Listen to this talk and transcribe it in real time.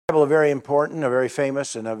A very important, a very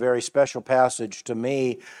famous, and a very special passage to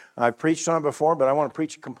me. I've preached on it before, but I want to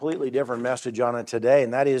preach a completely different message on it today,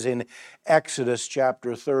 and that is in Exodus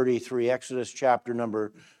chapter 33. Exodus chapter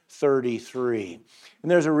number 33.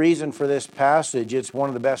 And there's a reason for this passage. It's one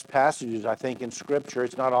of the best passages, I think, in Scripture.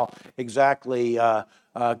 It's not all exactly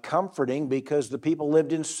comforting because the people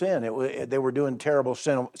lived in sin. They were doing terrible,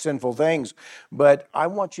 sinful things. But I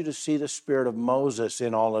want you to see the spirit of Moses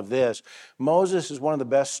in all of this. Moses is one of the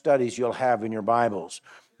best studies you'll have in your Bibles.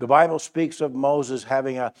 The Bible speaks of Moses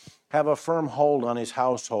having a firm hold on his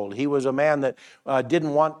household. He was a man that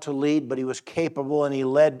didn't want to lead, but he was capable and he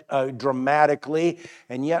led dramatically.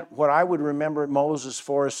 And yet what I would remember Moses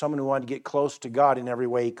for is someone who wanted to get close to God in every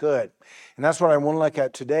way he could. And that's what I want to look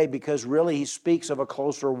at today, because really he speaks of a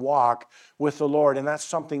closer walk with the Lord, and that's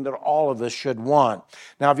something that all of us should want.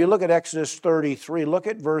 Now, if you look at Exodus 33, look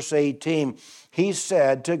at verse 18. He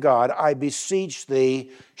said to God, "I beseech thee,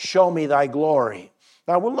 show me thy glory."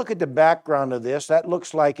 Now, we'll look at the background of this. That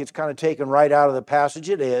looks like it's kind of taken right out of the passage.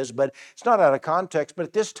 It is, but it's not out of context. But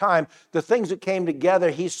at this time, the things that came together,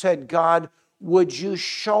 he said, "God, would you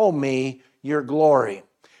show me your glory?"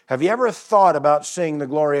 Have you ever thought about seeing the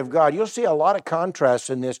glory of God? You'll see a lot of contrasts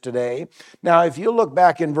in this today. Now, if you look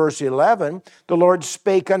back in verse 11, the Lord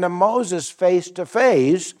spake unto Moses face to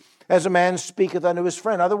face, as a man speaketh unto his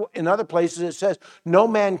friend. In other places it says, "No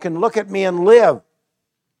man can look at me and live."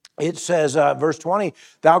 It says, verse 20,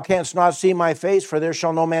 "Thou canst not see my face, for there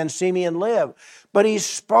shall no man see me and live." But he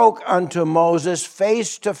spoke unto Moses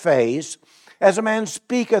face to face, as a man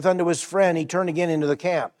speaketh unto his friend. He turned again into the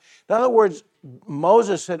camp. In other words,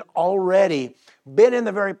 Moses had already been in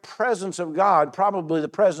the very presence of God, probably the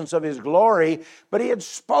presence of his glory, but he had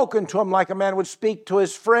spoken to him like a man would speak to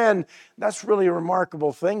his friend. That's really a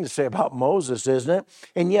remarkable thing to say about Moses, isn't it?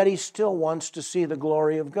 And yet he still wants to see the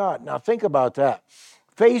glory of God. Now think about that.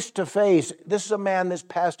 Face to face, this is a man that's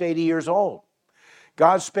past 80 years old.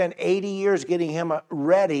 God spent 80 years getting him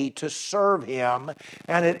ready to serve him.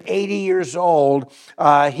 And at 80 years old,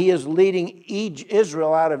 he is leading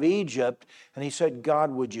Israel out of Egypt. And he said,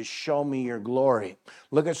 "God, would you show me your glory?"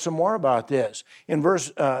 Look at some more about this. In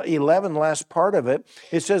verse 11, last part of it,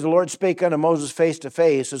 it says, "The Lord spake unto Moses face to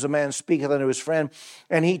face, as a man speaketh unto his friend.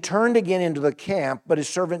 And he turned again into the camp, but his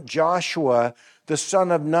servant Joshua, the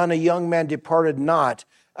son of Nun, a young man, departed not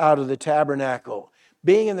out of the tabernacle."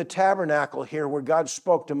 Being in the tabernacle here, where God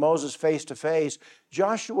spoke to Moses face to face,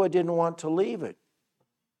 Joshua didn't want to leave it.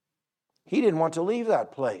 He didn't want to leave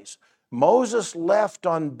that place. Moses left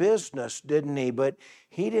on business, didn't he? But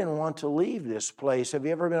he didn't want to leave this place. Have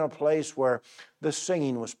you ever been in a place where the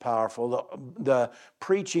singing was powerful, the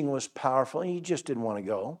preaching was powerful, and you just didn't want to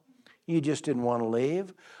go? You just didn't want to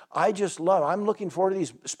leave? I'm looking forward to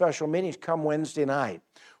these special meetings come Wednesday night.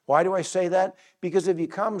 Why do I say that? Because if you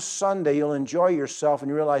come Sunday, you'll enjoy yourself and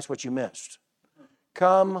you realize what you missed.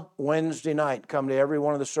 Come Wednesday night, come to every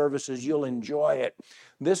one of the services, you'll enjoy it.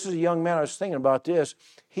 This is a young man, I was thinking about this.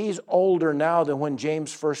 He's older now than when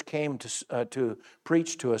James first came to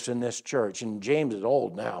preach to us in this church. And James is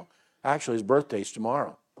old now. Actually, his birthday's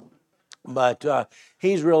tomorrow. But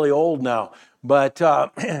he's really old now. But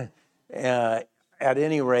at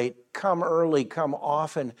any rate, come early, come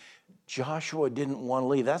often. Joshua didn't want to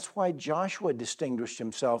leave. That's why Joshua distinguished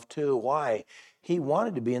himself too. Why? He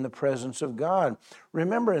wanted to be in the presence of God.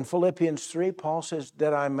 Remember in Philippians 3, Paul says,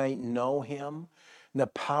 "That I may know him, and the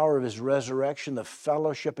power of his resurrection, the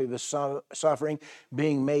fellowship of his suffering,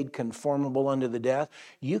 being made conformable unto the death."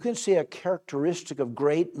 You can see a characteristic of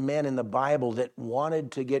great men in the Bible that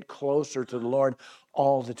wanted to get closer to the Lord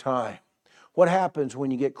all the time. What happens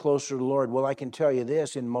when you get closer to the Lord? Well, I can tell you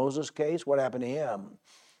this. In Moses' case, what happened to him?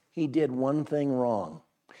 He did one thing wrong.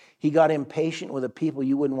 He got impatient with the people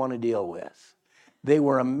you wouldn't want to deal with. They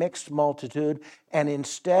were a mixed multitude, and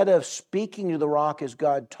instead of speaking to the rock as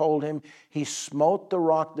God told him, he smote the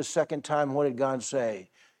rock the second time. What did God say?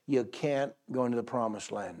 "You can't go into the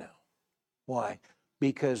promised land now." Why?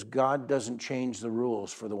 Because God doesn't change the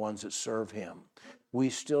rules for the ones that serve him. We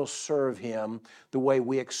still serve him the way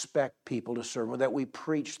we expect people to serve him, that we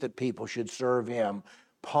preach that people should serve him.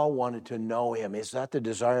 Paul wanted to know him. Is that the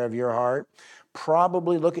desire of your heart?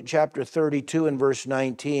 Probably. Look at chapter 32 and verse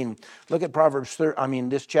 19. Look at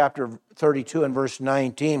this chapter 32 and verse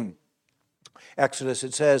 19. Exodus,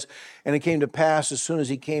 it says, "And it came to pass, as soon as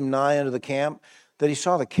he came nigh unto the camp, that he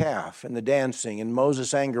saw the calf and the dancing, and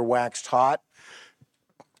Moses' anger waxed hot,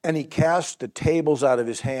 and he cast the tables out of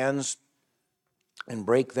his hands and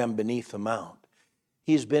brake them beneath the mount."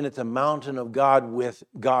 He's been at the mountain of God with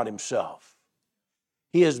God himself.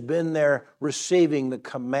 He has been there receiving the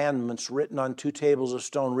commandments written on 2 tables of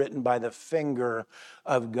stone, written by the finger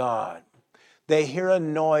of God. They hear a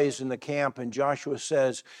noise in the camp, and Joshua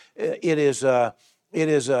says, it is a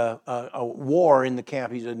war in the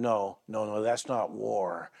camp. He said, no, that's not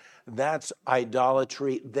war. That's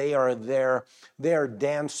idolatry. They are there. They are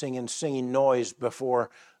dancing and singing noise before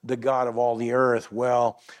the God of all the earth.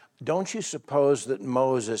 Well, don't you suppose that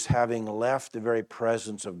Moses, having left the very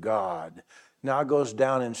presence of God, now goes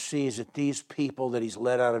down and sees that these people that he's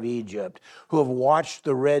led out of Egypt, who have watched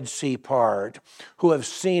the Red Sea part, who have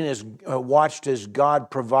watched as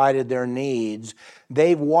God provided their needs,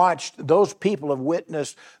 those people have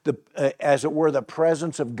witnessed, as it were, the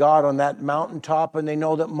presence of God on that mountaintop, and they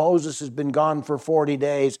know that Moses has been gone for 40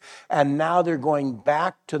 days, and now they're going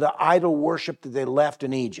back to the idol worship that they left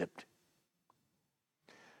in Egypt.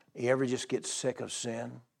 You ever just get sick of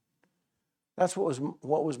sin? That's what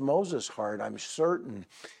was Moses' heart, I'm certain.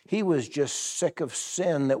 He was just sick of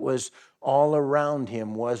sin that was all around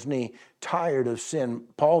him, wasn't he? Tired of sin.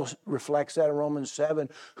 Paul reflects that in Romans 7.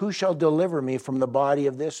 Who shall deliver me from the body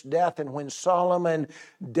of this death? And when Solomon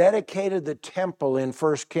dedicated the temple in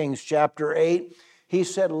 1 Kings chapter 8, he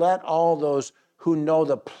said, let all those who know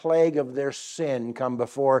the plague of their sin come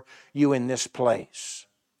before you in this place.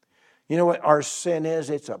 You know what our sin is?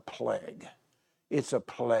 It's a plague. It's a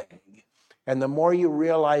plague. And the more you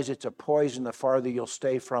realize it's a poison, the farther you'll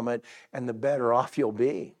stay from it, and the better off you'll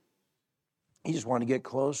be. You just want to get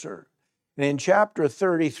closer. And in chapter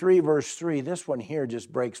 33, verse 3, this one here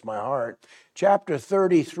just breaks my heart. Chapter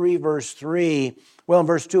 33, verse 3, in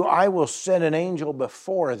verse 2, I will send an angel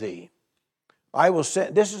before thee.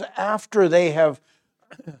 This is after they have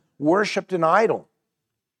worshipped an idol.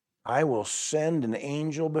 I will send an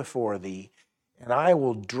angel before thee, and I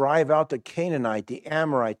will drive out the Canaanite, the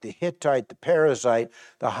Amorite, the Hittite, the Perizzite,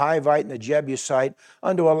 the Hivite, and the Jebusite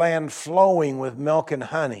unto a land flowing with milk and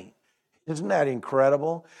honey. Isn't that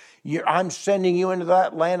incredible? I'm sending you into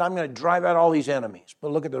that land. I'm going to drive out all these enemies.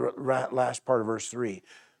 But look at the last part of verse 3.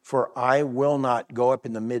 For I will not go up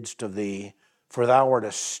in the midst of thee, for thou art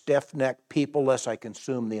a stiff-necked people, lest I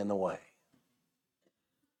consume thee in the way.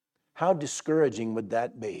 How discouraging would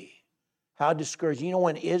that be? How discouraging. You know,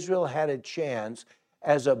 when Israel had a chance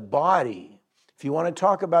as a body, if you want to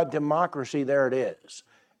talk about democracy, there it is.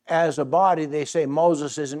 As a body, they say,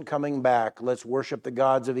 Moses isn't coming back. Let's worship the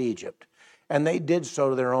gods of Egypt. And they did so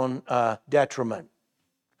to their own detriment.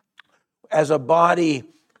 As a body,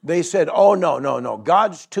 they said, oh, no.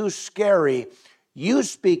 God's too scary. You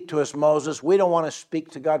speak to us, Moses. We don't want to speak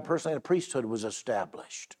to God personally. The priesthood was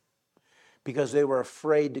established because they were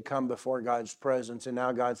afraid to come before God's presence. And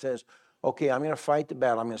now God says, okay, I'm going to fight the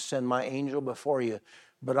battle. I'm going to send my angel before you,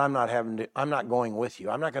 but I'm not going with you.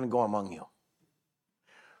 I'm not going to go among you.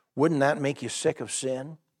 Wouldn't that make you sick of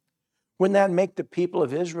sin? Wouldn't that make the people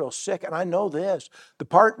of Israel sick? And I know this. The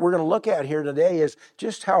part we're going to look at here today is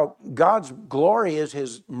just how God's glory is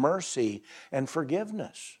His mercy and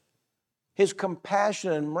forgiveness. His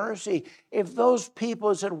compassion and mercy. If those people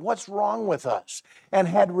had said, what's wrong with us? And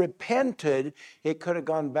had repented, it could have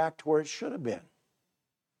gone back to where it should have been.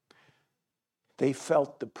 They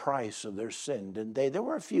felt the price of their sin, didn't they? There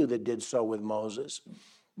were a few that did so with Moses.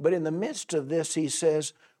 But in the midst of this, he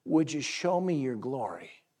says, would you show me your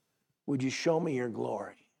glory? Would you show me your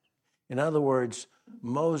glory? In other words,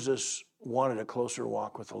 Moses wanted a closer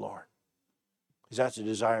walk with the Lord. Is that the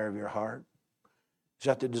desire of your heart? Is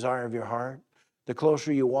that the desire of your heart? The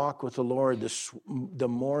closer you walk with the Lord, the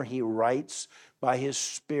more He writes by His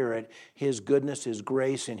Spirit, His goodness, His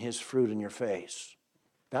grace, and His fruit in your face.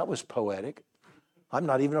 That was poetic. I'm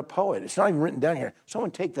not even a poet. It's not even written down here.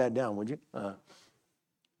 Someone take that down, would you?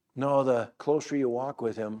 No, the closer you walk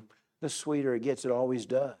with Him, the sweeter it gets. It always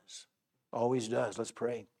does. Always does. Let's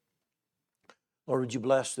pray. Lord, would you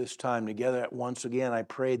bless this time together? Once again, I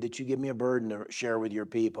pray that you give me a burden to share with your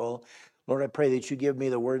people. Lord, I pray that you give me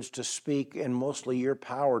the words to speak and mostly your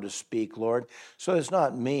power to speak, Lord. So it's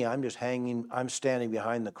not me. I'm standing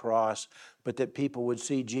behind the cross, but that people would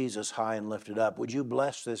see Jesus high and lifted up. Would you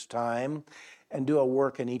bless this time and do a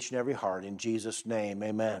work in each and every heart? In Jesus' name,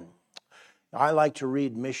 amen. I like to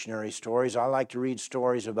read missionary stories. I like to read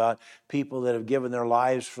stories about people that have given their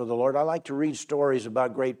lives for the Lord. I like to read stories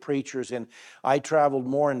about great preachers, and I traveled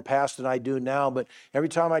more in the past than I do now, but every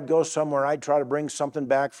time I'd go somewhere, I'd try to bring something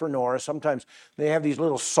back for Nora. Sometimes they have these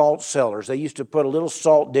little salt cellars. They used to put a little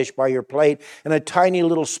salt dish by your plate and a tiny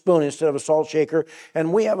little spoon instead of a salt shaker,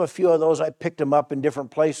 and we have a few of those. I picked them up in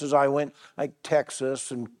different places I went, like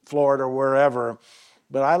Texas and Florida or wherever.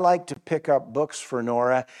 but I like to pick up books for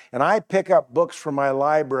Nora, and I pick up books from my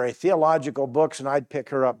library, theological books, and I'd pick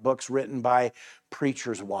her up books written by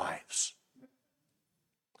preachers' wives.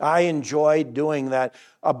 I enjoyed doing that.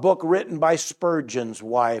 A book written by Spurgeon's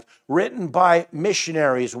wife, written by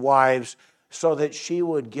missionaries' wives, so that she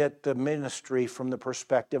would get the ministry from the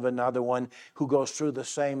perspective of another one who goes through the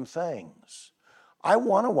same things. I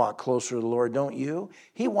want to walk closer to the Lord, don't you?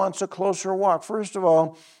 He wants a closer walk. First of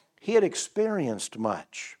all, he had experienced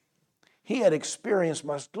much. He had experienced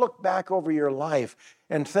much. Look back over your life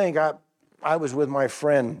and think, I was with my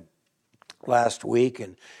friend last week,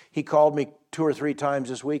 and he called me 2 or 3 times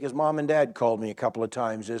this week. His mom and dad called me a couple of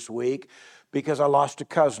times this week because I lost a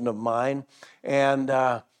cousin of mine. And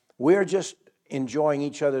we're just enjoying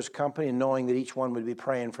each other's company and knowing that each one would be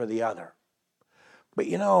praying for the other. But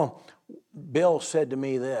you know, Bill said to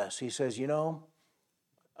me this. He says, you know,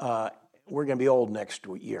 we're going to be old next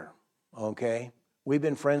year, okay? We've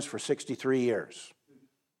been friends for 63 years.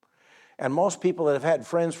 And most people that have had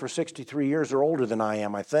friends for 63 years are older than I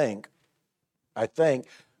am, I think.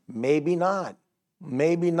 Maybe not.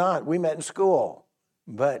 Maybe not. We met in school.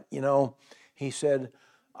 But, you know, he said,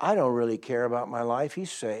 I don't really care about my life.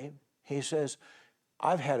 He's saved. He says,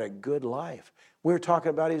 I've had a good life. We were talking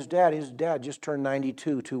about his dad. His dad just turned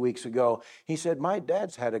 92 2 weeks ago. He said, my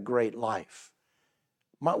dad's had a great life.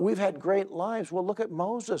 We've had great lives. Well, look at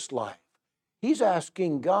Moses' life. He's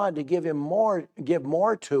asking God to give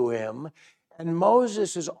more to him. And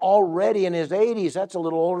Moses is already in his 80s. That's a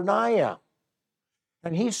little older than I am.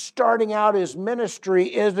 And he's starting out his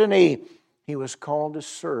ministry, isn't he? He was called to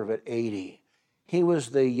serve at 80. He was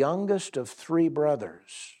the youngest of 3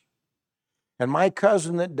 brothers. And my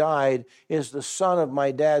cousin that died is the son of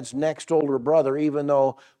my dad's next older brother, even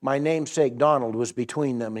though my namesake Donald was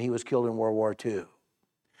between them and he was killed in World War II.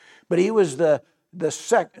 But he was he's the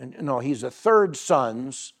 3rd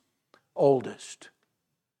son's oldest.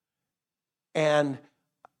 And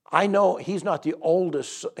I know he's not the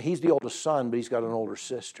oldest, he's the oldest son, but he's got an older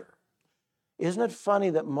sister. Isn't it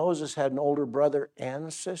funny that Moses had an older brother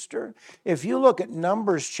and sister? If you look at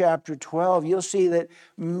Numbers chapter 12, you'll see that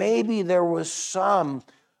maybe there was some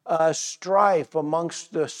strife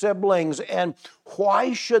amongst the siblings, and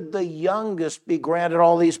why should the youngest be granted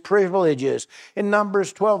all these privileges? In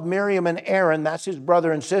Numbers 12, Miriam and Aaron, that's his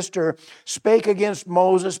brother and sister, spake against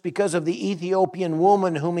Moses because of the Ethiopian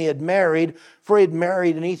woman whom he had married, for he had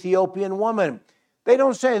married an Ethiopian woman. They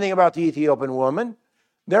don't say anything about the Ethiopian woman.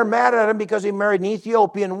 They're mad at him because he married an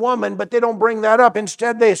Ethiopian woman, but they don't bring that up.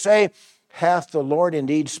 Instead, they say, hath the Lord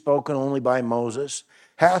indeed spoken only by Moses?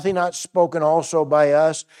 Hath he not spoken also by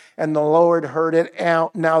us? And the Lord heard it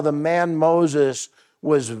out. Now the man Moses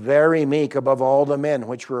was very meek above all the men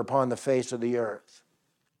which were upon the face of the earth.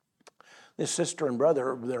 His sister and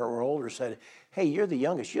brother that were older said, hey, you're the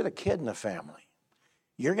youngest. You're the kid in the family.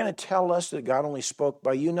 You're going to tell us that God only spoke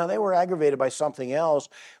by you? Now, they were aggravated by something else,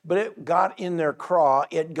 but it got in their craw.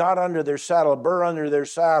 It got under their saddle, burr under their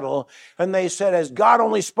saddle. And they said, has God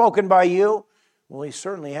only spoken by you? Well, he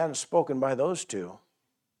certainly hadn't spoken by those 2.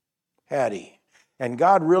 Had he? And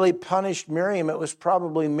God really punished Miriam. It was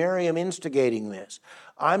probably Miriam instigating this.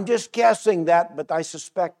 I'm just guessing that, but I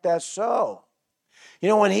suspect that's so. You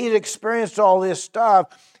know, when he'd experienced all this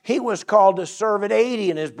stuff, he was called to serve at 80,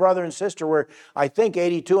 and his brother and sister were, I think,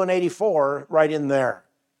 82 and 84, right in there.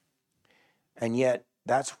 And yet,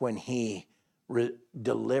 that's when he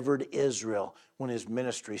delivered Israel, when his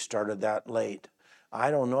ministry started that late. I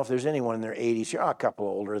don't know if there's anyone in their 80s here, a couple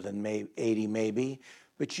older than 80 maybe,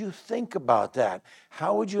 but you think about that.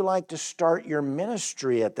 How would you like to start your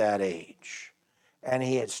ministry at that age? And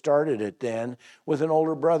he had started it then with an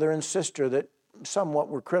older brother and sister that somewhat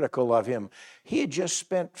were critical of him. He had just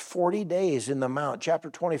spent 40 days in the mount. Chapter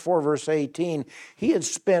 24, verse 18, he had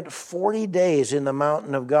spent 40 days in the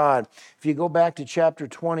mountain of God. If you go back to chapter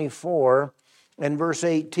 24 and verse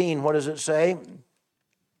 18, what does it say?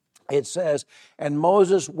 It says, and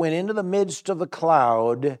Moses went into the midst of the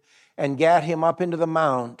cloud and gat him up into the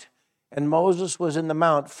mount, and Moses was in the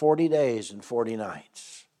mount 40 days and 40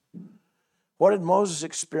 nights. What had Moses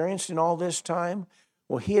experienced in all this time?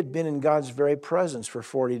 Well, he had been in God's very presence for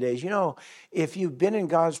 40 days. You know, if you've been in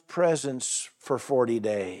God's presence for 40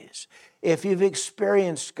 days, if you've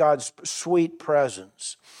experienced God's sweet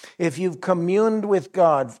presence, if you've communed with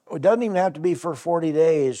God, it doesn't even have to be for 40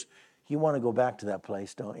 days, you want to go back to that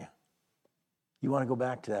place, don't you? You want to go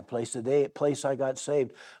back to that place. The place I got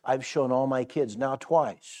saved, I've shown all my kids now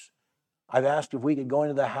twice. I've asked if we could go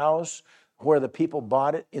into the house where the people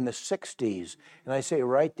bought it in the 60s. And I say,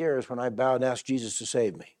 right there is when I bowed and asked Jesus to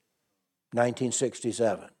save me.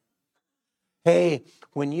 1967. Hey,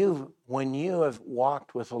 when you have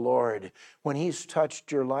walked with the Lord, when He's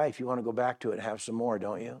touched your life, you want to go back to it and have some more,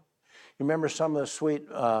 don't you? You remember some of the sweet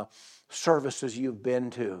services you've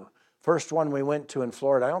been to. First one we went to in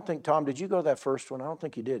Florida. I don't think, Tom, did you go to that first one? I don't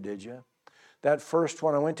think you did you? That first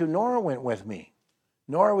one I went to, Nora went with me.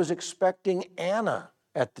 Nora was expecting Anna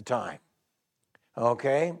at the time.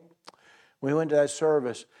 Okay? We went to that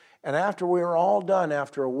service. And after we were all done,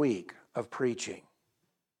 after a week of preaching,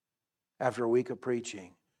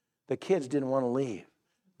 the kids didn't want to leave.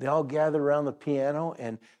 They all gathered around the piano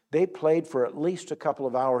and they played for at least a couple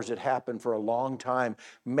of hours. It happened for a long time.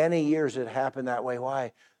 Many years it happened that way.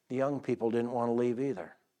 Why? The young people didn't want to leave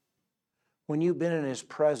either. When you've been in His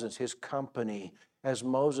presence, His company, as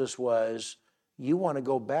Moses was, you want to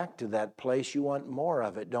go back to that place. You want more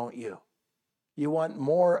of it, don't you? You want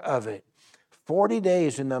more of it. 40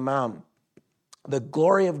 days in the mountain. The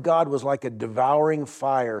glory of God was like a devouring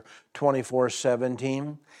fire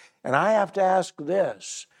 24/17. And I have to ask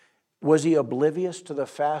this. Was He oblivious to the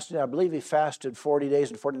fasting? I believe He fasted 40 days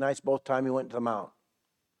and 40 nights both times He went to the mount.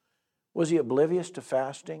 Was He oblivious to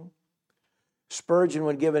fasting? Spurgeon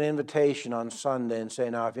would give an invitation on Sunday and say,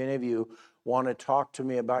 now, if any of you want to talk to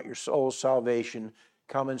me about your soul's salvation,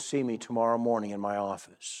 come and see me tomorrow morning in my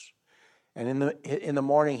office. And in the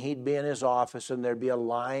morning, he'd be in his office, and there'd be a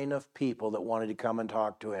line of people that wanted to come and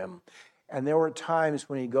talk to him. And there were times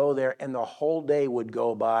when he'd go there, and the whole day would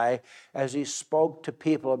go by as he spoke to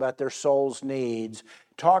people about their soul's needs,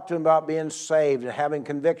 talked to them about being saved and having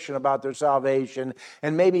conviction about their salvation,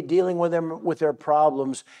 and maybe dealing with them with their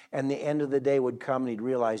problems. And the end of the day would come, and he'd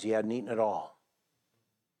realize he hadn't eaten it all.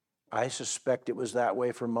 I suspect it was that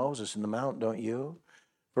way for Moses in the mount, don't you?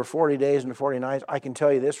 For 40 days and 40 nights, I can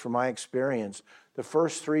tell you this from my experience. The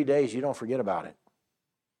first 3 days, you don't forget about it.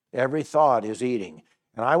 Every thought is eating.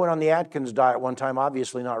 And I went on the Atkins diet one time,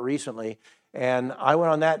 obviously not recently, and I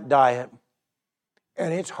went on that diet,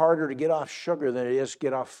 and it's harder to get off sugar than it is to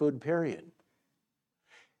get off food, period.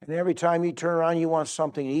 And every time you turn around, you want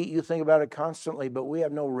something to eat, you think about it constantly, but we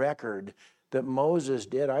have no record that Moses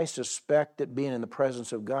did. I suspect that being in the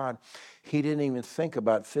presence of God, he didn't even think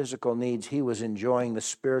about physical needs. He was enjoying the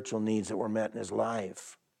spiritual needs that were met in his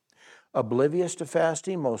life. Oblivious to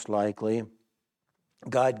fasting, most likely,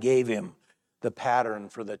 God gave him the pattern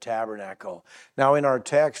for the tabernacle. Now in our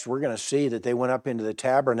text, we're going to see that they went up into the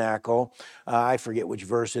tabernacle. I forget which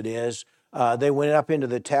verse it is. They went up into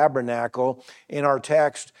the tabernacle in our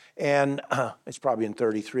text, and it's probably in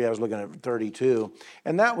 33. I was looking at 32.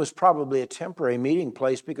 And that was probably a temporary meeting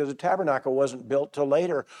place because the tabernacle wasn't built till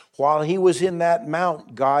later. While he was in that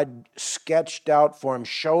mount, God sketched out for him,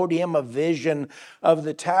 showed him a vision of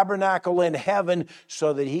the tabernacle in heaven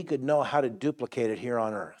so that he could know how to duplicate it here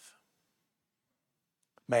on earth.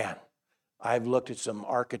 Man, I've looked at some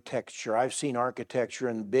architecture. I've seen architecture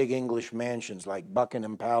in big English mansions like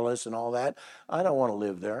Buckingham Palace and all that. I don't want to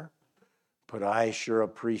live there, but I sure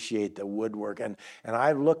appreciate the woodwork. And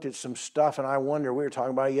I've looked at some stuff, and I wonder, we were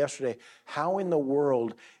talking about it yesterday, how in the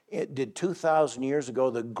world did 2,000 years ago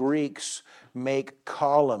the Greeks make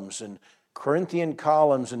columns and Corinthian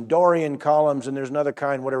columns and Dorian columns, and there's another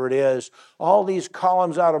kind, whatever it is, all these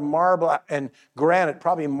columns out of marble and granite,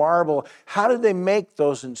 probably marble. How did they make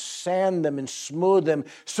those and sand them and smooth them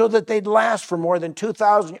so that they'd last for more than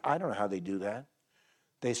 2,000 years? I don't know how they do that.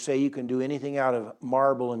 They say you can do anything out of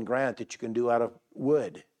marble and granite that you can do out of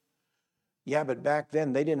wood. Yeah, but back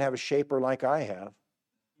then they didn't have a shaper like I have.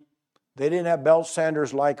 They didn't have belt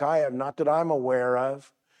sanders like I have, not that I'm aware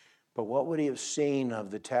of. But what would he have seen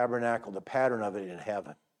of the tabernacle, the pattern of it in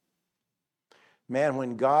heaven? Man,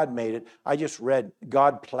 when God made it, I just read,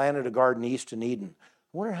 God planted a garden east in Eden.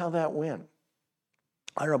 I wonder how that went.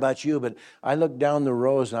 I don't know about you, but I look down the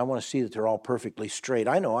rows and I want to see that they're all perfectly straight.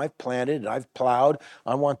 I know I've planted, I've plowed.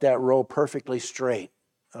 I want that row perfectly straight,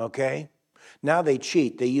 okay? Now they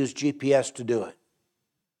cheat. They use GPS to do it.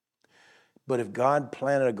 But if God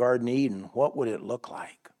planted a garden Eden, what would it look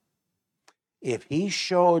like? If he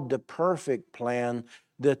showed the perfect plan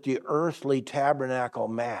that the earthly tabernacle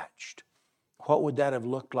matched, what would that have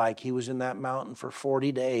looked like? He was in that mountain for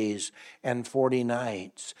 40 days and 40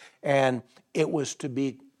 nights. And it was to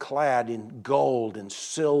be clad in gold and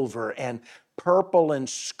silver, and purple and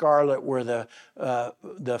scarlet were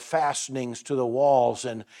the fastenings to the walls.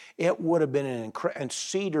 And it would have been and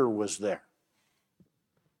cedar was there.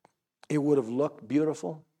 It would have looked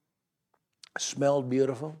beautiful, smelled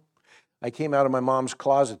beautiful. I came out of my mom's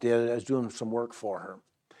closet the other day. I was doing some work for her.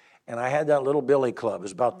 And I had that little billy club. It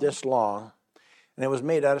was about this long. And it was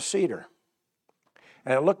made out of cedar.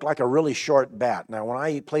 And it looked like a really short bat. Now, when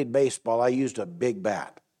I played baseball, I used a big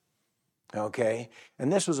bat. Okay?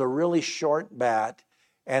 And this was a really short bat,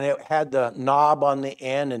 and it had the knob on the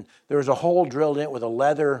end, and there was a hole drilled in it with a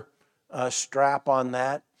leather strap on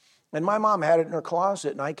that. And my mom had it in her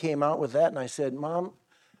closet, and I came out with that, and I said, Mom,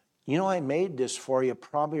 you know, I made this for you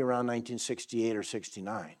probably around 1968 or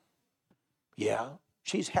 69. Yeah,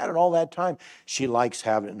 she's had it all that time. She likes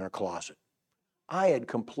having it in her closet. I had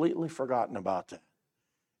completely forgotten about that.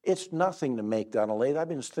 It's nothing to make that on a lathe. I've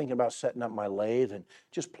been just thinking about setting up my lathe and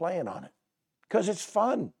just playing on it because it's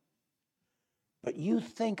fun. But you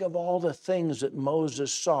think of all the things that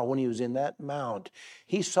Moses saw when he was in that mount.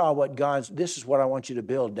 He saw what this is what I want you to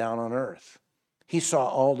build down on earth. He saw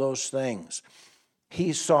all those things.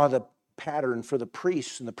 He saw the pattern for the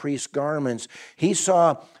priests and the priest's garments. He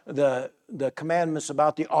saw the commandments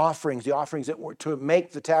about the offerings that were to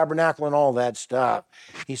make the tabernacle and all that stuff.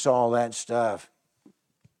 He saw all that stuff.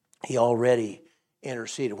 He already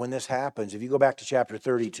interceded. When this happens, if you go back to chapter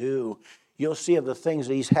 32, you'll see of the things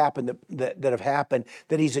that have happened,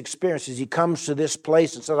 that he's experienced as he comes to this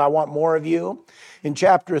place and says, I want more of you. In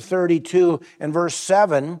chapter 32 and verse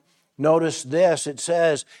 7, notice this. It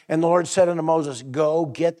says, and the Lord said unto Moses, go,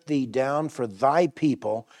 get thee down, for thy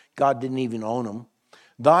people, God didn't even own them,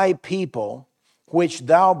 thy people, which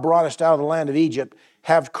thou broughtest out of the land of Egypt,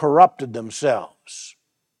 have corrupted themselves.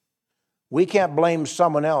 We can't blame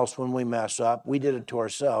someone else when we mess up. We did it to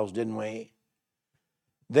ourselves, didn't we?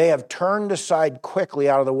 They have turned aside quickly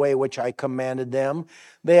out of the way which I commanded them.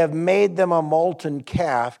 They have made them a molten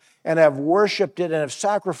calf, and have worshipped it, and have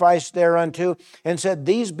sacrificed thereunto, and said,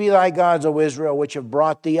 these be thy gods, O Israel, which have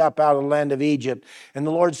brought thee up out of the land of Egypt. And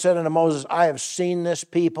the Lord said unto Moses, I have seen this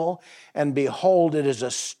people, and behold, it is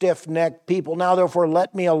a stiff-necked people. Now therefore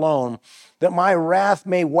let me alone, that my wrath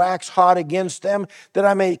may wax hot against them, that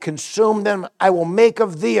I may consume them. I will make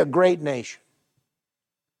of thee a great nation.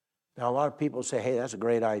 Now a lot of people say, hey, that's a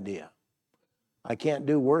great idea. I can't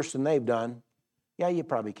do worse than they've done. Yeah, you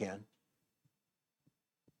probably can.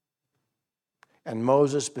 And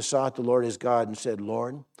Moses besought the Lord his God and said,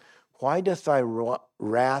 Lord, why doth thy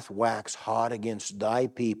wrath wax hot against thy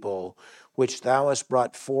people, which thou hast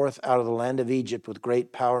brought forth out of the land of Egypt with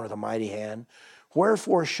great power and with a mighty hand?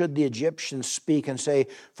 Wherefore should the Egyptians speak and say,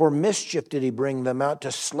 for mischief did he bring them out,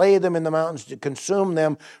 to slay them in the mountains, to consume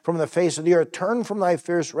them from the face of the earth? Turn from thy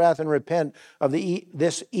fierce wrath and repent of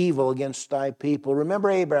this evil against thy people. Remember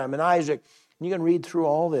Abraham and Isaac. You can read through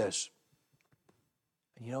all this.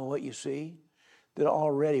 And you know what you see? That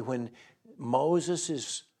already when Moses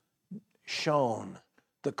is shown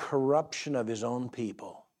the corruption of his own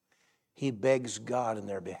people, he begs God in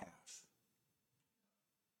their behalf.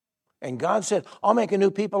 And God said, I'll make a new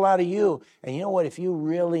people out of you. And you know what? If you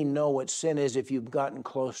really know what sin is, if you've gotten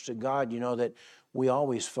close to God, you know that we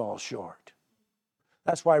always fall short.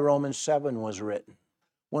 That's why Romans 7 was written.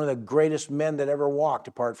 One of the greatest men that ever walked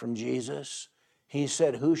apart from Jesus. He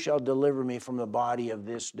said, who shall deliver me from the body of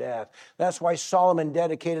this death? That's why Solomon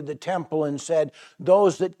dedicated the temple and said,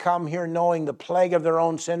 those that come here knowing the plague of their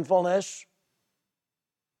own sinfulness.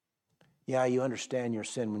 Yeah, you understand your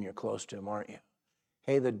sin when you're close to him, aren't you?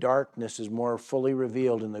 Hey, the darkness is more fully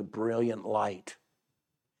revealed in the brilliant light.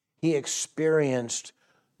 He experienced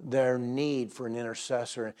their need for an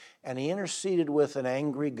intercessor, and he interceded with an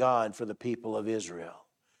angry God for the people of Israel,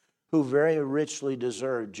 who very richly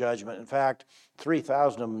deserved judgment. In fact,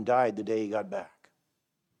 3,000 of them died the day he got back.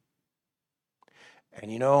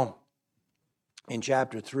 And you know, in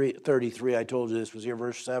chapter 33, I told you this was here,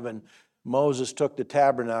 verse 7, Moses took the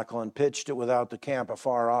tabernacle and pitched it without the camp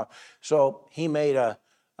afar off. So he made a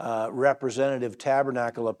representative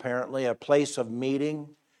tabernacle, apparently, a place of meeting.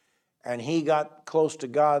 And he got close to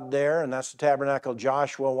God there, and that's the tabernacle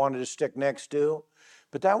Joshua wanted to stick next to.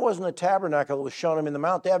 But that wasn't the tabernacle that was shown him in the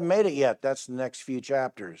mount. They haven't made it yet. That's the next few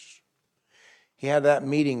chapters. He had that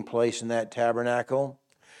meeting place in that tabernacle.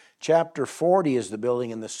 Chapter 40 is the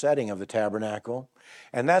building and the setting of the tabernacle.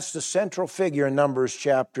 And that's the central figure in Numbers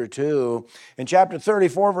chapter 2. In chapter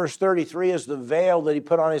 34, verse 33 is the veil that he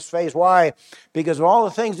put on his face. Why? Because of all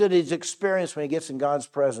the things that he's experienced when he gets in God's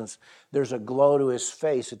presence, there's a glow to his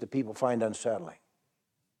face that the people find unsettling.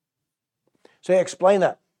 Say, explain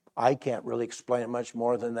that. I can't really explain it much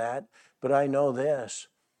more than that, but I know this.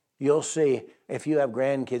 You'll see, if you have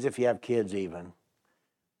grandkids, if you have kids even.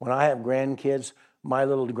 When I have grandkids, my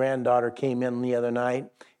little granddaughter came in the other night,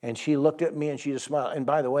 and she looked at me and she just smiled. And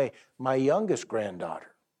by the way, my youngest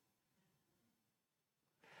granddaughter,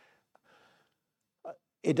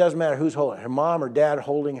 it doesn't matter who's holding her, mom or dad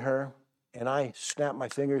holding her, and I snap my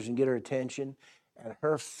fingers and get her attention, and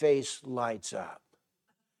her face lights up.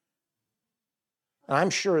 And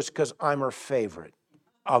I'm sure it's because I'm her favorite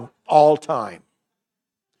of all time.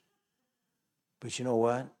 But you know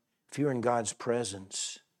what? If you're in God's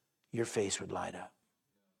presence, your face would light up,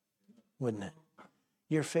 wouldn't it?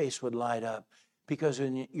 Your face would light up because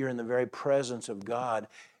you're in the very presence of God,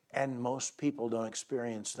 and most people don't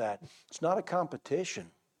experience that. It's not a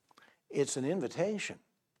competition. It's an invitation.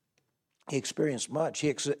 He experienced much. He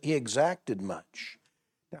exacted much.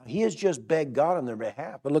 Now, he has just begged God on their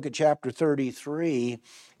behalf. But look at chapter 33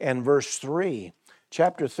 and verse 3.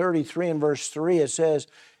 Chapter 33 and verse 3, it says,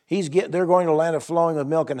 they're going to a land of flowing with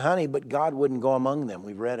milk and honey, but God wouldn't go among them.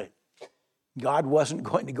 We've read it. God wasn't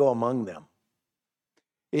going to go among them.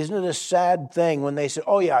 Isn't it a sad thing when they say,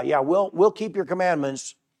 oh, yeah, we'll keep your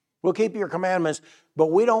commandments. We'll keep your commandments, but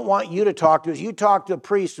we don't want you to talk to us. You talk to a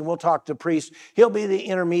priest and we'll talk to the priest. He'll be the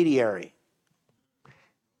intermediary.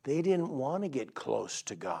 They didn't want to get close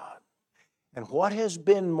to God. And what has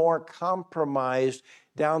been more compromised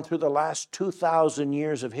down through the last 2,000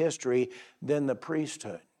 years of history than the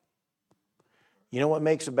priesthood? You know what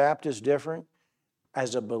makes a Baptist different?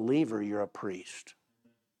 As a believer, you're a priest.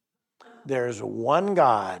 There's one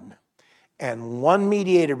God and one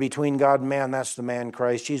mediator between God and man. That's the man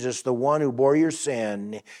Christ Jesus, the one who bore your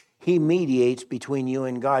sin. He mediates between you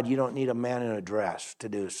and God. You don't need a man in a dress to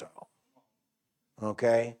do so.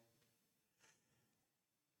 Okay?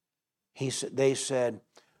 They said,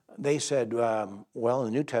 well, in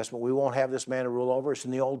the New Testament, we won't have this man to rule over us.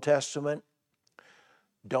 In the Old Testament,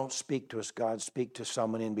 don't speak to us, God. Speak to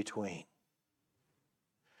someone in between.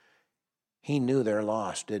 He knew they're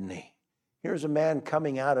lost, didn't he? Here's a man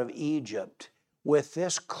coming out of Egypt with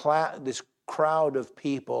this crowd of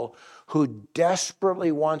people who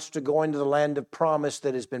desperately wants to go into the land of promise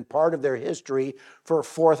that has been part of their history for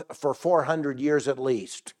 400 years at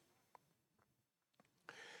least.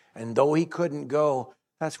 And though he couldn't go,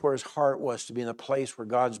 that's where his heart was, to be in a place where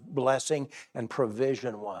God's blessing and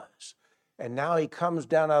provision was. And now he comes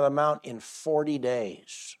down out of the mount in 40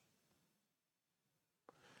 days.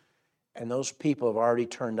 And those people have already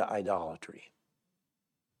turned to idolatry.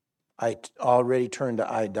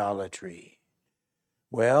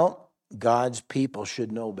 Well, God's people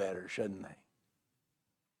should know better, shouldn't they?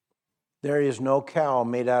 There is no cow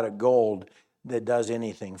made out of gold that does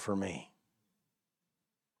anything for me.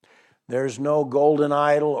 There's no golden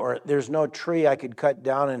idol, or there's no tree I could cut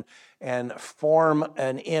down and form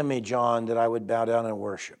an image on that I would bow down and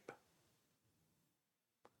worship.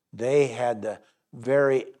 They had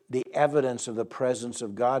the evidence of the presence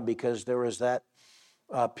of God because there was that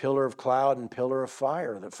pillar of cloud and pillar of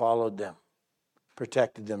fire that followed them,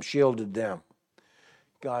 protected them, shielded them.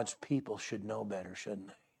 God's people should know better, shouldn't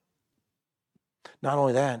they? Not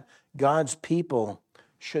only that, God's people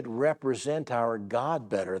should represent our God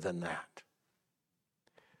better than that.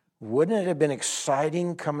 Wouldn't it have been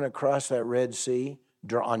exciting coming across that Red Sea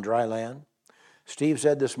on dry land? Steve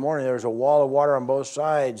said this morning there was a wall of water on both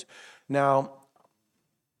sides. Now,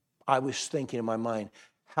 I was thinking in my mind,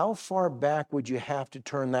 how far back would you have to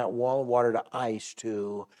turn that wall of water to ice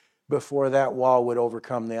to before that wall would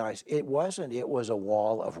overcome the ice? It wasn't. It was a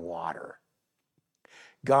wall of water.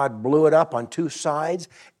 God blew it up on two sides,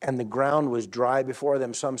 and the ground was dry before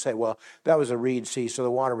them. Some say, well, that was a reed sea, so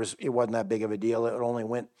the water wasn't that big of a deal. It only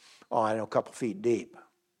went, a couple feet deep.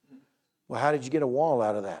 Well, how did you get a wall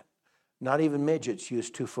out of that? Not even midgets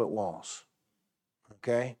use 2-foot walls.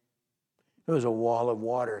 Okay? It was a wall of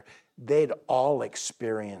water. They'd all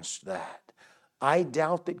experienced that. I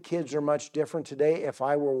doubt that kids are much different today. If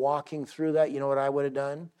I were walking through that, you know what I would have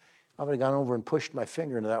done? I would have gone over and pushed my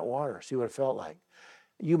finger into that water, see what it felt like.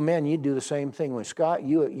 You men, you'd do the same thing. When Scott,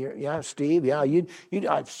 Steve, you'd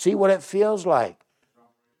see what it feels like.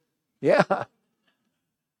 Yeah.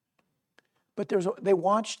 But they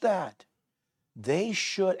watched that. They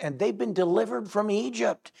should, and they've been delivered from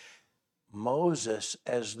Egypt. Moses,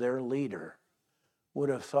 as their leader, would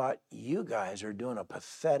have thought, you guys are doing a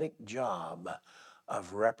pathetic job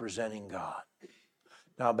of representing God.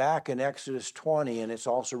 Now, back in Exodus 20, and it's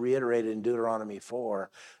also reiterated in Deuteronomy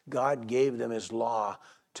 4, God gave them his law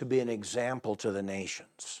to be an example to the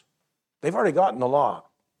nations. They've already gotten the law,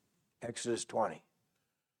 Exodus 20,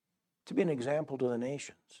 to be an example to the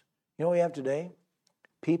nations. You know what we have today?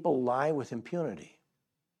 People lie with impunity,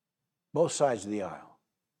 both sides of the aisle.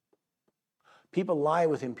 People lie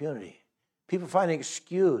with impunity. People find an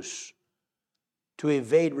excuse to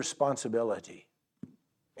evade responsibility.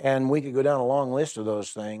 And we could go down a long list of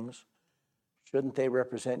those things. Shouldn't they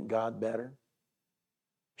represent God better?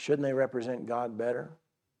 Shouldn't they represent God better?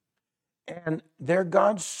 And they're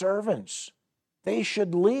God's servants. They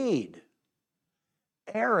should lead.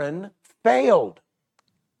 Aaron failed.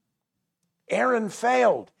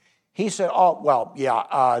 He said,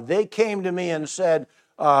 they came to me and said,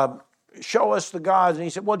 show us the gods. And he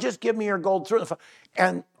said, well, just give me your gold.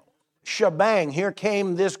 And shebang, here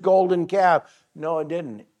came this golden calf. No, it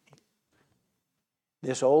didn't.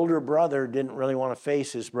 This older brother didn't really want to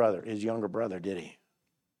face his younger brother, did he?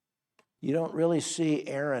 You don't really see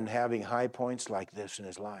Aaron having high points like this in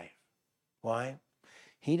his life. Why?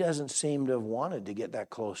 He doesn't seem to have wanted to get that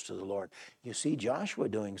close to the Lord. You see Joshua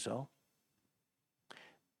doing so.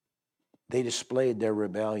 They displayed their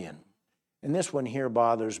rebellion. And this one here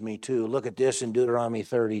bothers me too. Look at this in Deuteronomy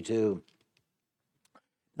 32.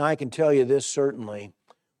 Now I can tell you this certainly.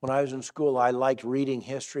 When I was in school, I liked reading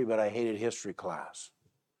history, but I hated history class.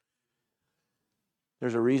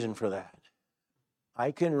 There's a reason for that.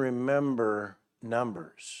 I can remember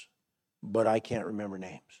numbers, but I can't remember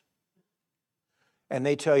names. And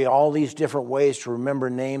they tell you all these different ways to remember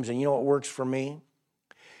names, and you know what works for me?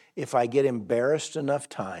 If I get embarrassed enough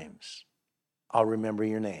times, I'll remember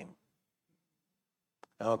your name.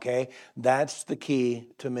 Okay? That's the key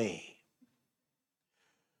to me.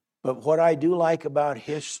 But what I do like about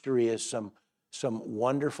history is some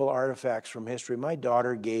wonderful artifacts from history. My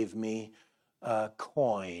daughter gave me a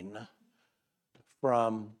coin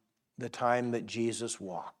from the time that Jesus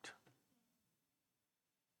walked.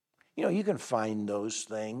 You know, you can find those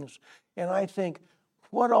things. And I think,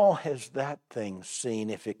 what all has that thing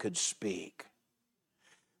seen if it could speak?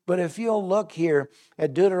 But if you'll look here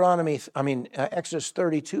at Exodus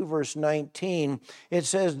 32, verse 19, it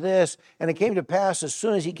says this, and it came to pass as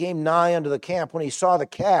soon as he came nigh unto the camp, when he saw the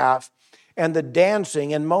calf and the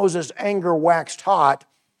dancing, and Moses' anger waxed hot,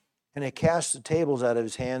 and he cast the tables out of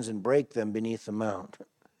his hands and brake them beneath the mount.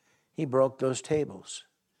 He broke those tables.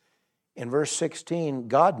 In verse 16,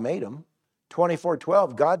 God made them.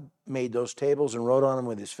 24:12, God made those tables and wrote on them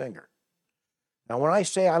with his finger. Now, when I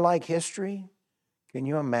say I like history, can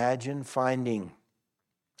you imagine finding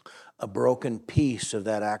a broken piece of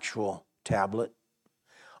that actual tablet?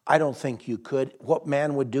 I don't think you could. What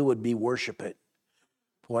man would do would be worship it.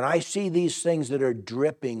 When I see these things that are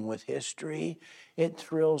dripping with history, it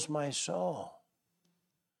thrills my soul.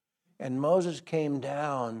 And Moses came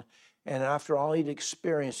down, and after all he'd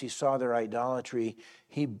experienced, he saw their idolatry.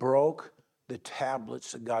 He broke the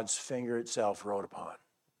tablets that God's finger itself wrote upon.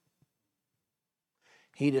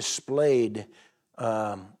 He displayed,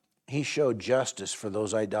 he showed justice for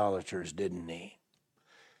those idolaters, didn't he?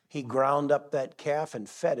 He ground up that calf and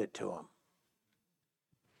fed it to them.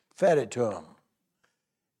 Fed it to them.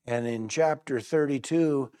 And in chapter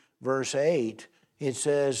 32, verse 8, it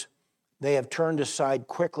says, they have turned aside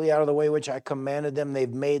quickly out of the way which I commanded them. They've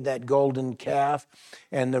made that golden calf.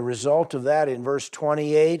 And the result of that in verse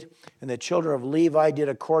 28, and the children of Levi did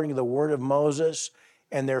according to the word of Moses,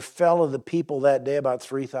 and there fell of the people that day about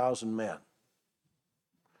 3,000 men.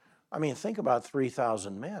 I mean, think about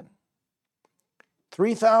 3,000 men.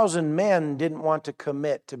 3,000 men didn't want to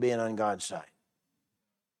commit to being on God's side.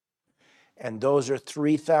 And those are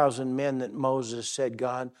 3,000 men that Moses said,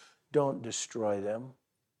 God, don't destroy them.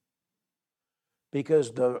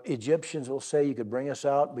 Because the Egyptians will say you could bring us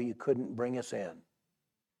out, but you couldn't bring us in.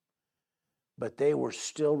 But they were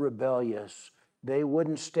still rebellious. They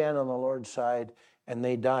wouldn't stand on the Lord's side, and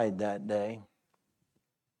they died that day.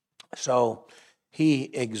 So he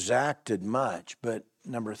exacted much, but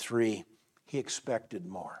number 3, he expected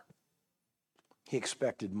more. He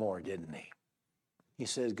expected more, didn't he? He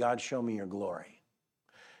says, God, show me your glory.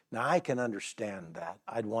 Now, I can understand that.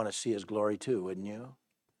 I'd want to see his glory too, wouldn't you?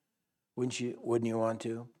 Wouldn't you want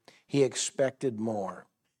to? He expected more.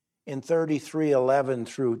 In 33:11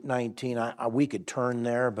 through 19, we could turn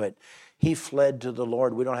there, but he fled to the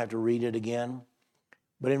Lord. We don't have to read it again.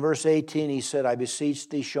 But in verse 18, he said, I beseech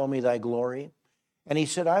thee, show me thy glory. And he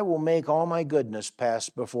said, I will make all my goodness pass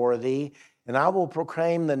before thee, and I will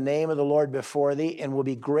proclaim the name of the Lord before thee, and will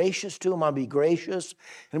be gracious to whom I'll be gracious,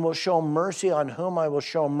 and will show mercy on whom I will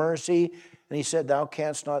show mercy. And he said, thou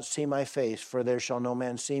canst not see my face, for there shall no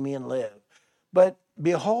man see me and live. But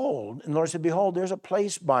behold, and the Lord said, behold, there's a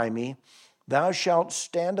place by me. Thou shalt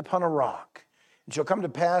stand upon a rock. It shall come to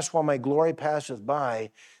pass while my glory passeth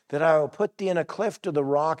by, that I will put thee in a cleft of the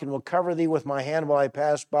rock, and will cover thee with my hand while I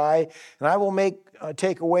pass by. And I will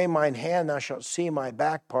take away mine hand, thou shalt see my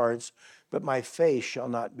back parts, but my face shall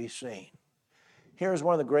not be seen. Here's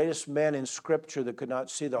one of the greatest men in Scripture that could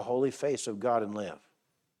not see the holy face of God and live.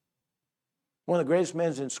 One of the greatest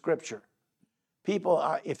men in Scripture. People,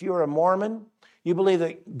 if you're a Mormon, you believe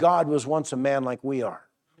that God was once a man like we are.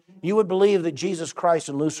 You would believe that Jesus Christ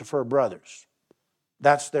and Lucifer are brothers.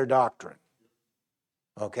 That's their doctrine.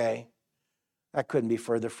 Okay? That couldn't be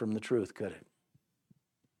further from the truth, could it?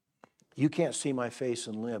 You can't see my face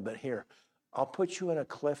and live, but here, I'll put you in a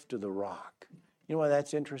cleft of the rock. You know why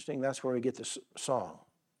that's interesting? That's where we get this song,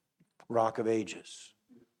 Rock of Ages,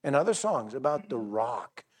 and other songs about the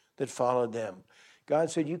rock that followed them.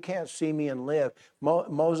 God said, you can't see me and live.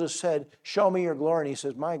 Moses said, show me your glory. And he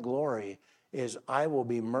says, my glory is I will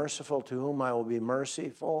be merciful to whom I will be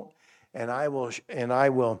merciful, and I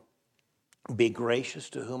will be gracious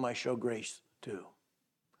to whom I show grace to.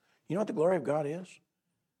 You know what the glory of God is?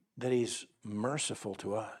 That he's merciful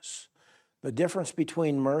to us. The difference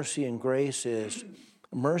between mercy and grace is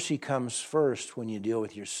mercy comes first when you deal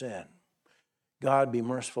with your sin. God, be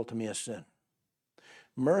merciful to me, a sin.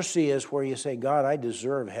 Mercy is where you say, God, I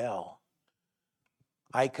deserve hell.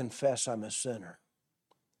 I confess I'm a sinner.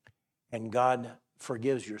 And God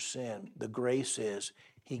forgives your sin. The grace is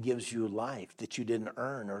he gives you life that you didn't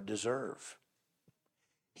earn or deserve.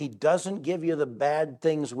 He doesn't give you the bad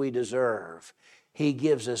things we deserve. He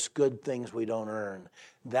gives us good things we don't earn.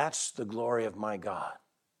 That's the glory of my God.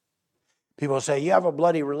 People say, you have a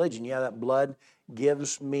bloody religion. Yeah, that blood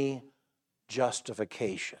gives me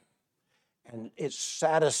justification. And it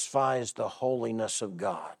satisfies the holiness of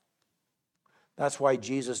God. That's why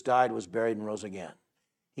Jesus died, was buried, and rose again.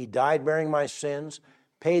 He died bearing my sins,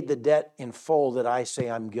 paid the debt in full that I say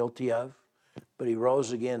I'm guilty of. But he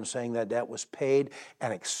rose again saying that debt was paid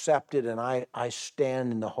and accepted, and I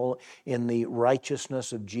stand in the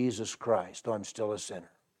righteousness of Jesus Christ, though I'm still a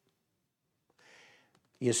sinner.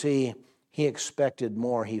 You see, he expected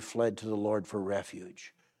more. He fled to the Lord for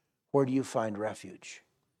refuge. Where do you find refuge?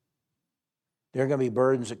 There are going to be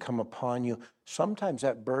burdens that come upon you. Sometimes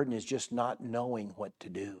that burden is just not knowing what to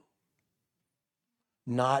do.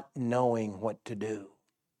 Not knowing what to do.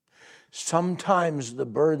 Sometimes the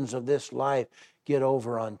burdens of this life get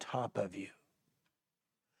over on top of you,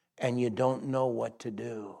 and you don't know what to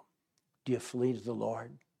do. Do you flee to the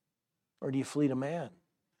Lord, or do you flee to man?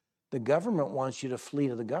 The government wants you to flee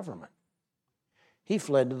to the government. He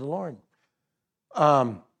fled to the Lord.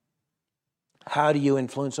 How do you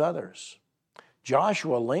influence others?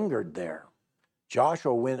 Joshua lingered there.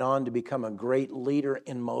 Joshua went on to become a great leader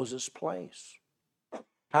in Moses' place.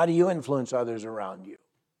 How do you influence others around you?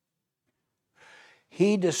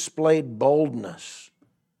 He displayed boldness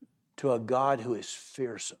to a God who is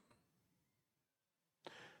fearsome.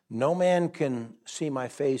 No man can see my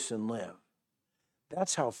face and live.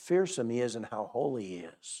 That's how fearsome he is and how holy he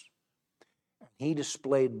is. He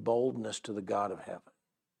displayed boldness to the God of heaven.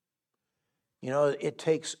 You know, it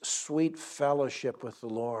takes sweet fellowship with the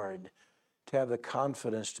Lord to have the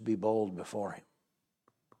confidence to be bold before him.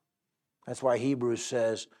 That's why Hebrews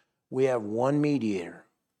says we have one mediator.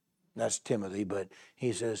 That's Timothy, but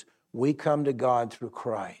he says, we come to God through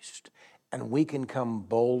Christ, and we can come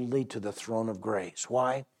boldly to the throne of grace.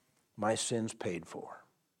 Why? My sins paid for.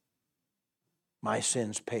 My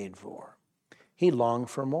sins paid for. He longed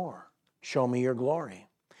for more. Show me your glory.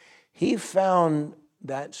 He found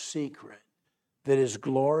that secret, that his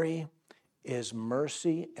glory is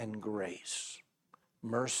mercy and grace.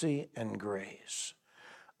 Mercy and grace.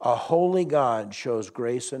 A holy God shows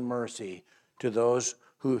grace and mercy to those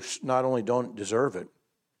who not only don't deserve it,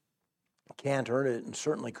 can't earn it, and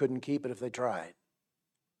certainly couldn't keep it if they tried.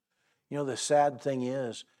 You know, the sad thing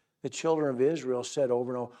is, the children of Israel said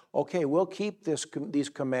over and over, okay, we'll keep these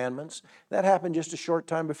commandments. That happened just a short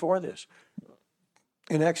time before this.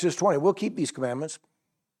 In Exodus 20, we'll keep these commandments.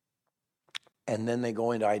 And then they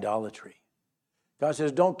go into idolatry. God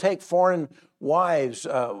says, don't take foreign wives,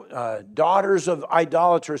 daughters of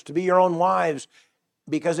idolaters, to be your own wives,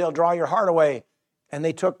 because they'll draw your heart away. And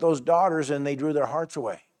they took those daughters and they drew their hearts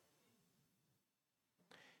away.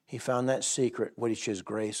 He found that secret, which is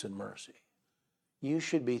grace and mercy. You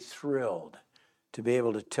should be thrilled to be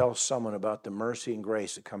able to tell someone about the mercy and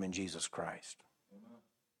grace that come in Jesus Christ.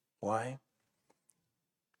 Why?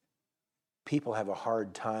 People have a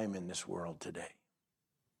hard time in this world today.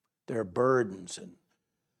 There are burdens and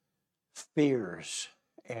fears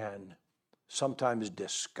and sometimes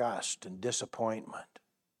disgust and disappointment.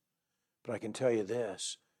 But I can tell you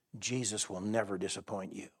this, Jesus will never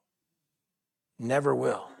disappoint you. Never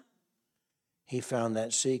will. He found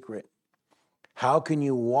that secret. How can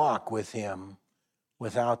you walk with him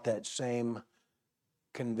without that same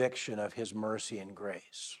conviction of his mercy and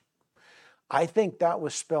grace? I think that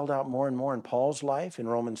was spelled out more and more in Paul's life in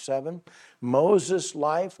Romans 7. Moses'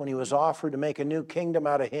 life, when he was offered to make a new kingdom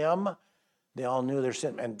out of him, they all knew their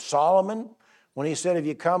sin. And Solomon, when he said, if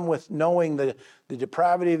you come with knowing the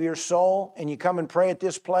depravity of your soul and you come and pray at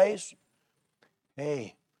this place,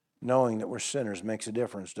 hey, knowing that we're sinners makes a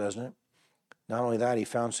difference, doesn't it? Not only that, he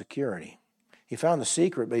found security. He found the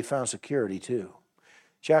secret, but he found security too.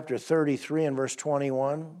 Chapter 33 and verse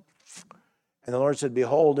 21. And the Lord said,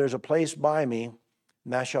 behold, there's a place by me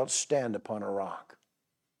and thou shalt stand upon a rock.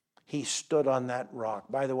 He stood on that rock.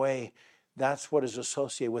 By the way, that's what is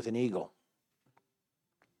associated with an eagle.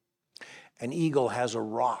 An eagle has a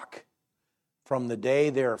rock from the day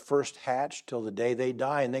they're first hatched till the day they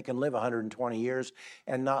die, and they can live 120 years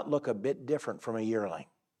and not look a bit different from a yearling.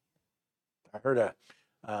 I heard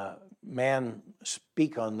a man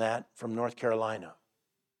speak on that from North Carolina.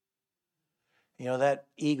 You know, that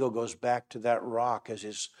eagle goes back to that rock as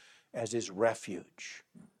his refuge.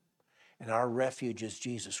 And our refuge is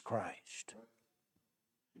Jesus Christ.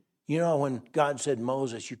 You know, when God said,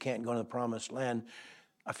 Moses, you can't go to the promised land,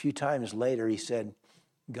 a few times later he said,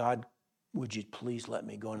 God, would you please let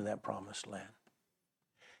me go into that promised land?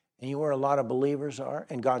 And you know where a lot of believers are?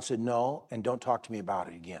 And God said, no, and don't talk to me about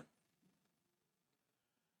it again.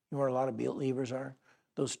 You know where a lot of believers are?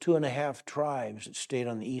 Those 2.5 tribes that stayed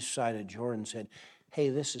on the east side of Jordan said, hey,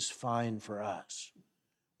 this is fine for us.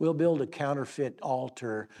 We'll build a counterfeit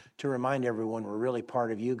altar to remind everyone we're really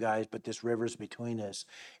part of you guys, but this river's between us.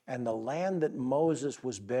 And the land that Moses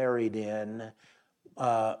was buried in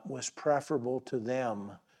was preferable to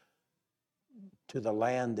them to the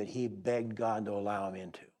land that he begged God to allow him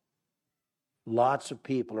into. Lots of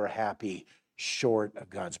people are happy short of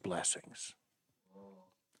God's blessings.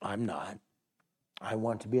 I'm not. I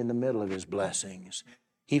want to be in the middle of his blessings.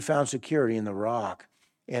 He found security in the rock.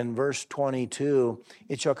 In verse 22,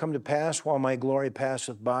 it shall come to pass while my glory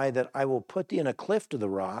passeth by that I will put thee in a cleft of the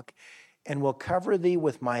rock and will cover thee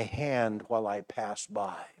with my hand while I pass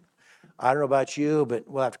by. I don't know about you, but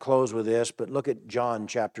we'll have to close with this, but look at John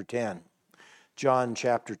chapter 10. John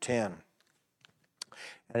chapter 10.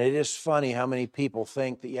 And it is funny how many people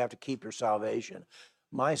think that you have to keep your salvation.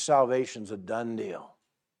 My salvation's a done deal.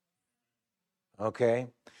 Okay?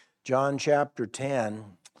 John chapter 10,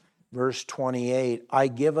 verse 28, I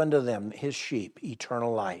give unto them, his sheep,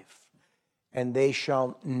 eternal life, and they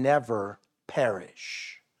shall never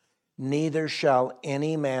perish, neither shall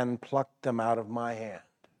any man pluck them out of my hand.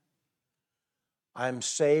 I'm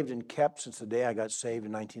saved and kept since the day I got saved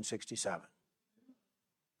in 1967.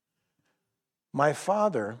 My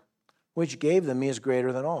Father, which gave them me, is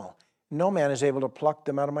greater than all. No man is able to pluck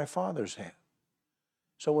them out of my Father's hand.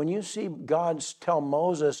 So when you see God tell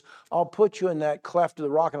Moses, I'll put you in that cleft of the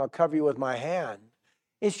rock and I'll cover you with my hand,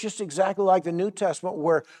 it's just exactly like the New Testament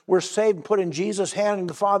where we're saved and put in Jesus' hand and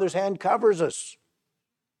the Father's hand covers us.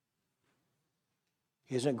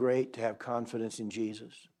 Isn't it great to have confidence in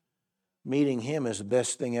Jesus? Meeting him is the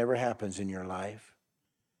best thing ever happens in your life.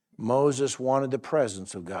 Moses wanted the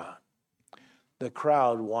presence of God. The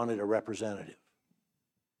crowd wanted a representative.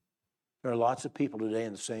 There are lots of people today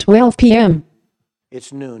in the same 12 p.m.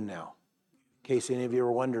 It's noon now, in case any of you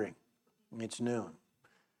are wondering. It's noon.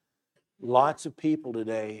 Lots of people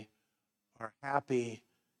today are happy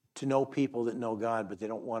to know people that know God, but they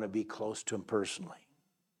don't want to be close to him personally.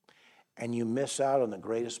 And you miss out on the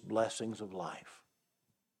greatest blessings of life.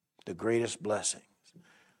 The greatest blessings.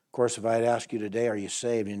 Of course, if I had asked you today, are you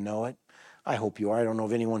saved? You know it. I hope you are. I don't know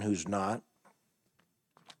of anyone who's not.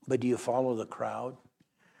 But do you follow the crowd?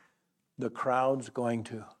 The crowd's going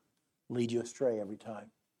to lead you astray every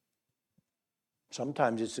time.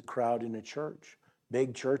 Sometimes it's the crowd in a church.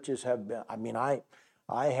 Big churches have been,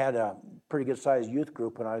 I had a pretty good sized youth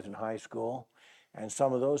group when I was in high school, and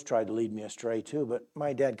some of those tried to lead me astray too, but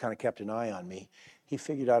my dad kind of kept an eye on me. He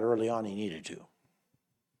figured out early on he needed to.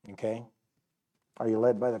 Okay? Are you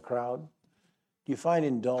led by the crowd? Do you find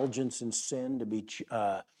indulgence in sin to be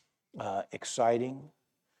exciting?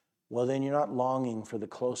 Well, then you're not longing for the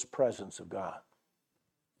close presence of God.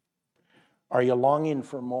 Are you longing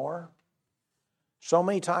for more? So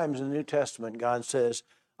many times in the New Testament, God says,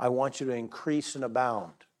 I want you to increase and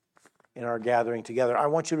abound in our gathering together. I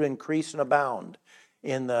want you to increase and abound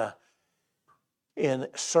in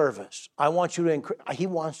service. I want you to increase. He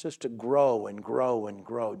wants us to grow and grow and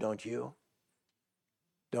grow, don't you?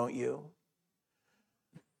 Don't you?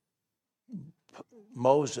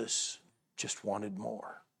 Moses just wanted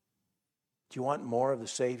more. Do you want more of the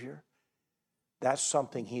Savior? That's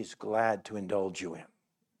something he's glad to indulge you in.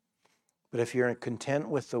 But if you're content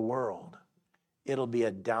with the world, it'll be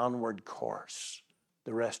a downward course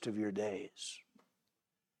the rest of your days.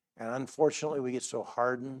 And unfortunately, we get so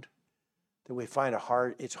hardened that we find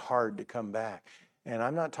it's hard to come back. And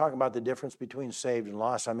I'm not talking about the difference between saved and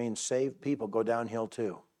lost. I mean, saved people go downhill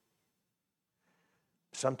too.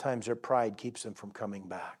 Sometimes their pride keeps them from coming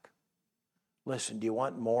back. Listen, do you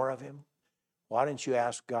want more of him? Why don't you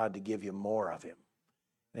ask God to give you more of him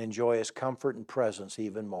and enjoy his comfort and presence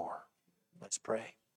even more? Let's pray.